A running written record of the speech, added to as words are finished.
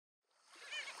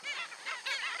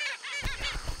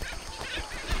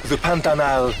The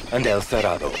Pantanal and El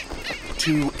Cerrado,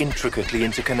 two intricately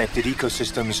interconnected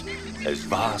ecosystems as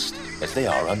vast as they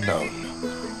are unknown.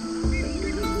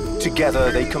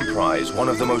 Together they comprise one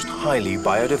of the most highly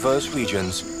biodiverse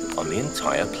regions on the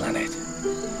entire planet.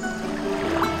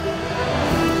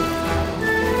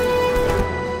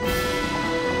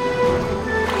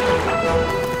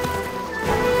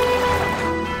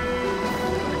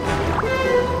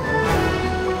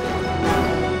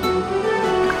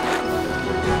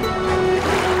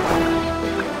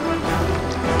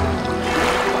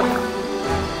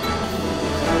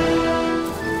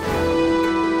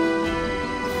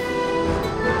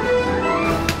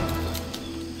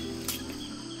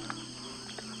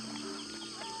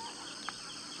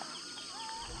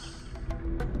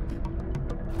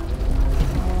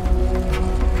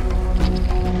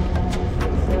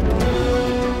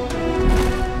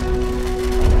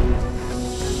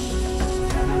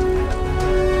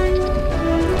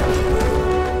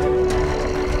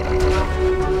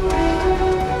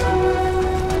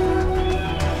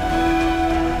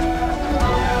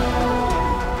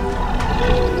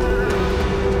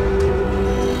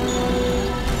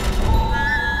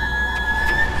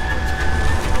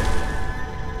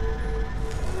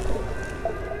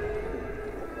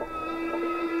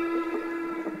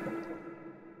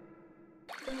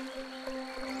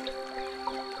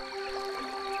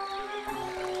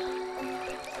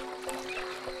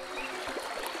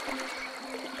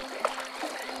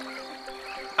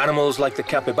 Animals like the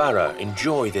capybara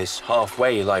enjoy this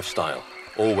halfway lifestyle,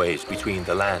 always between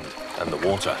the land and the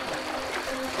water.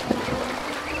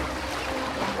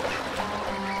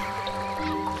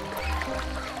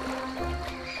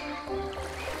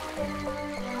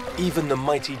 Even the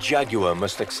mighty jaguar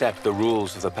must accept the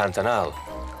rules of the Pantanal.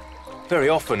 Very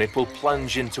often it will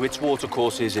plunge into its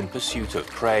watercourses in pursuit of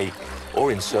prey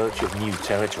or in search of new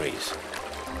territories.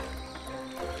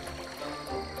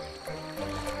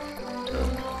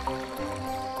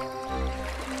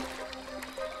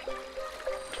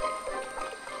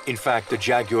 In fact, the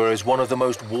jaguar is one of the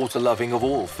most water-loving of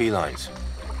all felines.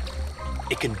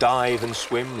 It can dive and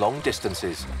swim long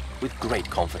distances with great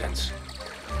confidence.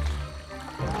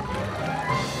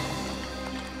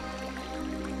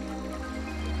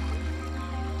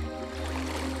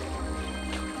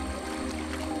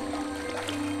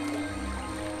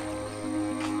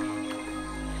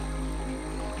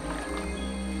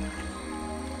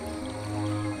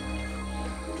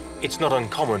 It's not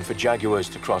uncommon for jaguars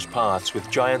to cross paths with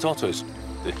giant otters,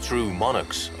 the true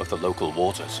monarchs of the local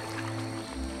waters.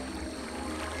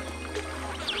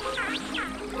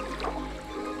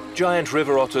 Giant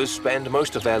river otters spend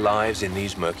most of their lives in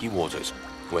these murky waters,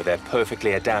 where their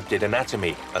perfectly adapted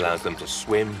anatomy allows them to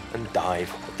swim and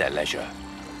dive at their leisure.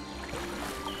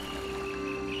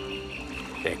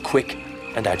 They're quick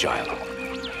and agile.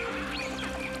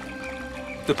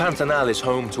 The Pantanal is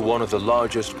home to one of the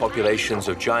largest populations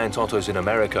of giant otters in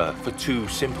America for two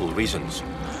simple reasons.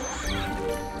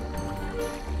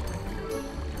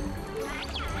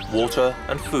 Water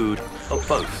and food are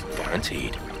both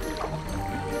guaranteed.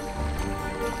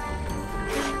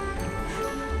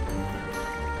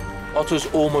 Otters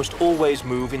almost always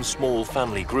move in small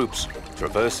family groups,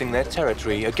 traversing their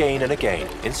territory again and again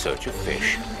in search of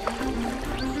fish.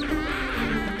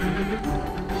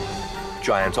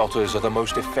 Giant otters are the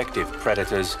most effective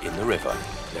predators in the river.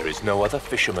 There is no other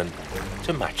fisherman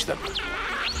to match them.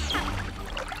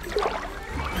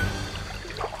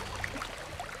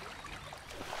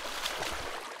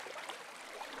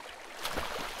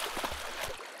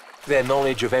 Their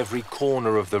knowledge of every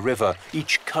corner of the river,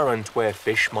 each current where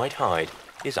fish might hide,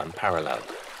 is unparalleled.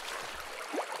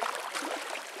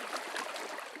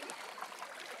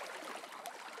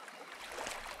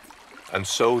 And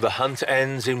so the hunt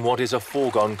ends in what is a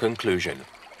foregone conclusion.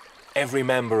 Every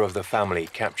member of the family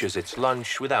captures its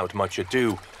lunch without much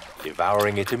ado,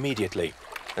 devouring it immediately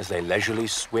as they leisurely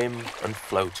swim and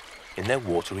float in their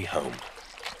watery home.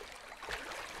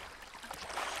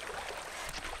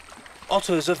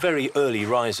 Otters are very early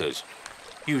risers,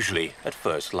 usually at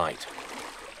first light.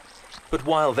 But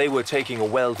while they were taking a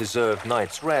well-deserved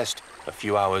night's rest, a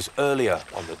few hours earlier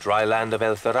on the dry land of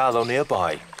El Cerrado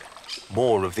nearby,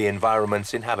 more of the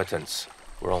environment's inhabitants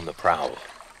were on the prowl.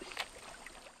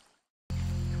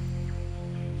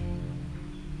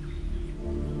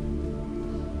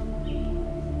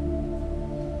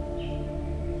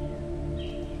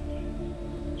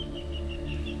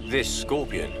 This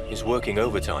scorpion is working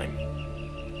overtime.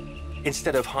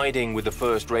 Instead of hiding with the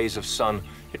first rays of sun,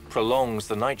 it prolongs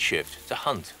the night shift to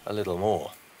hunt a little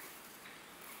more.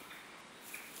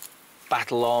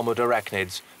 battle-armored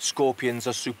arachnids, scorpions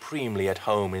are supremely at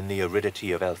home in the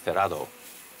aridity of El Cerrado.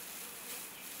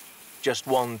 Just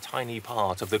one tiny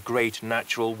part of the great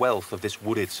natural wealth of this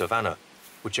wooded savanna,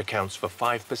 which accounts for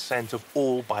 5% of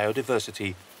all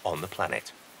biodiversity on the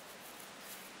planet.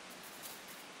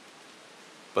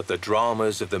 But the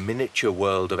dramas of the miniature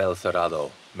world of El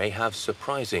Cerrado may have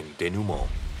surprising denouement.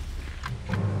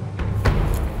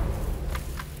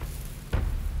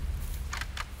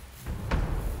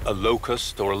 A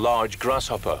locust or a large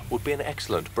grasshopper would be an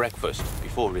excellent breakfast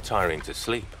before retiring to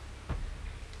sleep.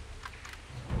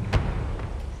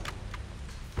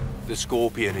 The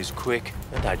scorpion is quick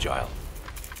and agile,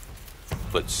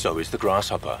 but so is the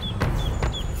grasshopper.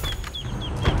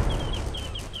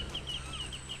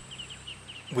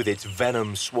 With its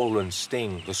venom-swollen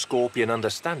sting, the scorpion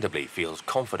understandably feels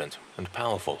confident and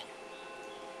powerful.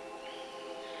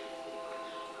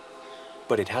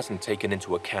 But it hasn't taken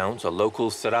into account a local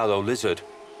Cerrado lizard,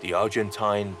 the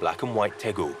Argentine black and white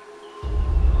tegu.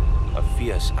 A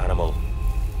fierce animal,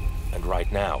 and right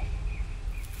now,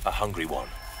 a hungry one.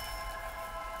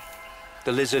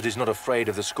 The lizard is not afraid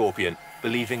of the scorpion,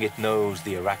 believing it knows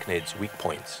the arachnid's weak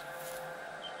points.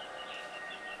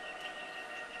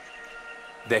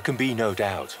 There can be no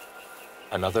doubt.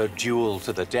 Another duel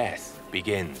to the death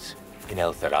begins in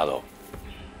El Cerrado.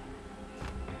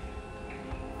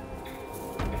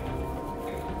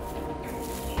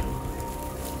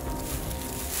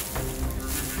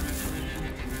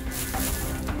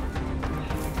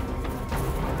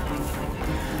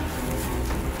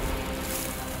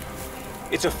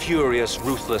 It's a furious,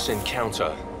 ruthless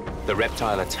encounter. The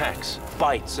reptile attacks,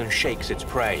 bites, and shakes its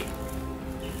prey.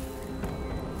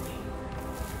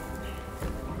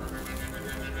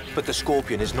 But the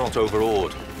scorpion is not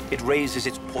overawed. It raises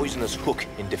its poisonous hook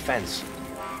in defense.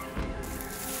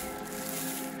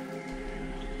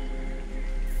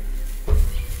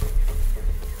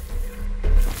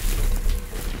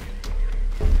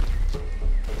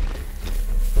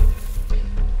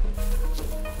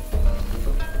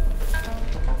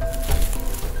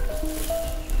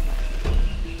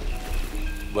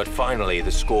 But finally,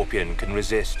 the scorpion can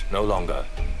resist no longer,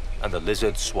 and the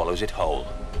lizard swallows it whole.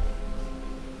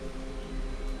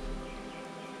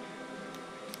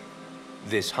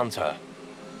 This hunter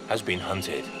has been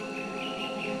hunted.